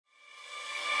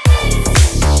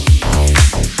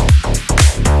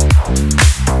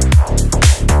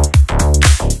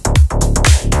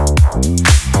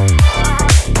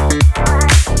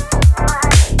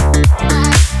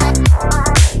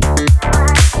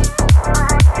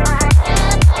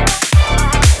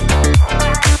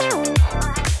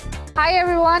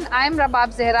everyone, I am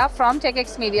Rabab Zehra from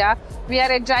TECHx Media. We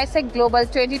are at TECHx Global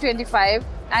 2025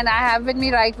 and I have with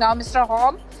me right now Mr.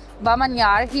 Hom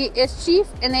Bahmanyar. He is Chief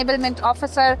Enablement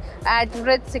Officer at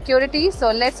Security.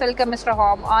 So let's welcome Mr.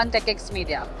 Hom on TECHx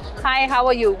Media. Hi, how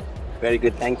are you? Very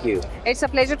good, thank you. It's a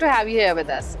pleasure to have you here with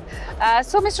us.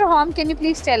 So Mr. Hom, can you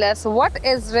please tell us what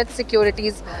is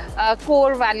Security's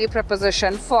core value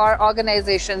proposition for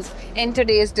organizations in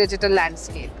today's digital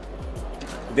landscape?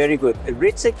 Very good.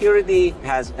 Security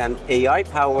has an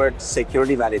AI-powered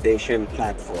security validation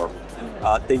platform.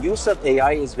 The use of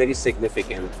AI is very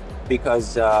significant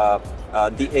because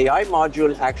the AI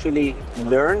module actually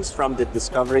learns from the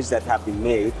discoveries that have been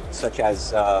made, such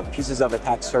as pieces of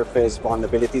attack surface,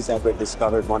 vulnerabilities that were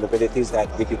discovered, vulnerabilities that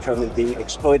we determined being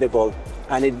exploitable,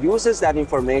 and it uses that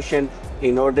information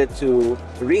in order to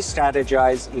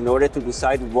re-strategize, in order to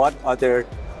decide what other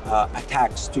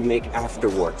attacks to make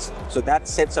afterwards. So that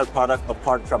sets our product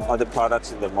apart from other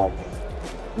products in the market.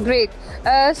 Great.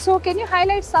 So can you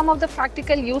highlight some of the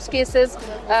practical use cases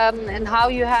and how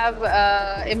you have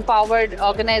empowered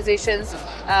organizations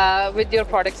with your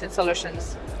products and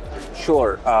solutions?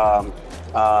 Sure.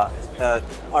 Our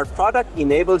product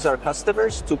enables our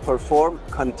customers to perform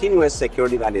continuous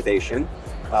security validation.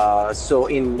 So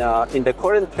in the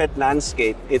current threat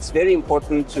landscape, it's very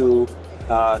important to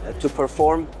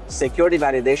perform security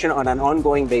validation on an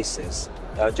ongoing basis.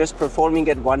 Just performing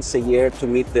it once a year to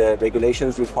meet the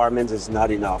regulations requirements is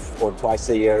not enough, or twice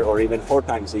a year, or even 4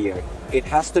 times a year. It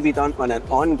has to be done on an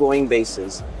ongoing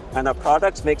basis, and our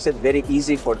products makes it very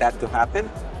easy for that to happen.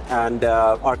 And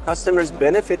our customers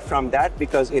benefit from that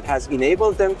because it has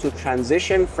enabled them to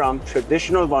transition from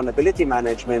traditional vulnerability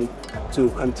management to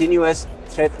continuous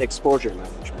threat exposure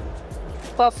management.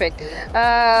 Perfect.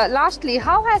 Lastly,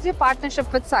 how has your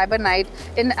partnership with CyberKnight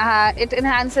it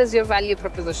enhances your value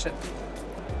proposition?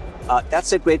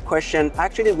 That's a great question.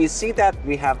 Actually, we see that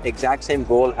we have exact same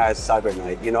goal as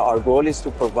CyberKnight. You know, our goal is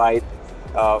to provide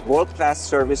world-class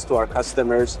service to our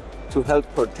customers to help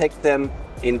protect them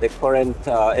in the current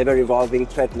ever-evolving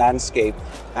threat landscape.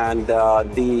 And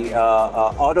the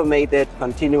automated,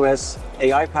 continuous,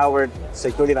 AI-powered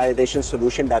security validation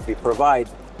solution that we provide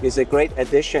is a great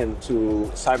addition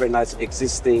to CyberKnight's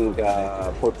existing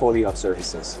portfolio of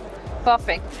services.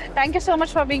 Perfect. Thank you so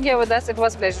much for being here with us. It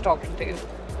was a pleasure talking to you.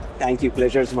 Thank you.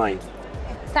 Pleasure is mine.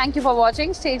 Thank you for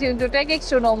watching. Stay tuned to TECHx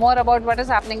to know more about what is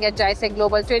happening at TECHx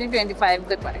Global 2025.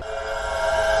 Goodbye.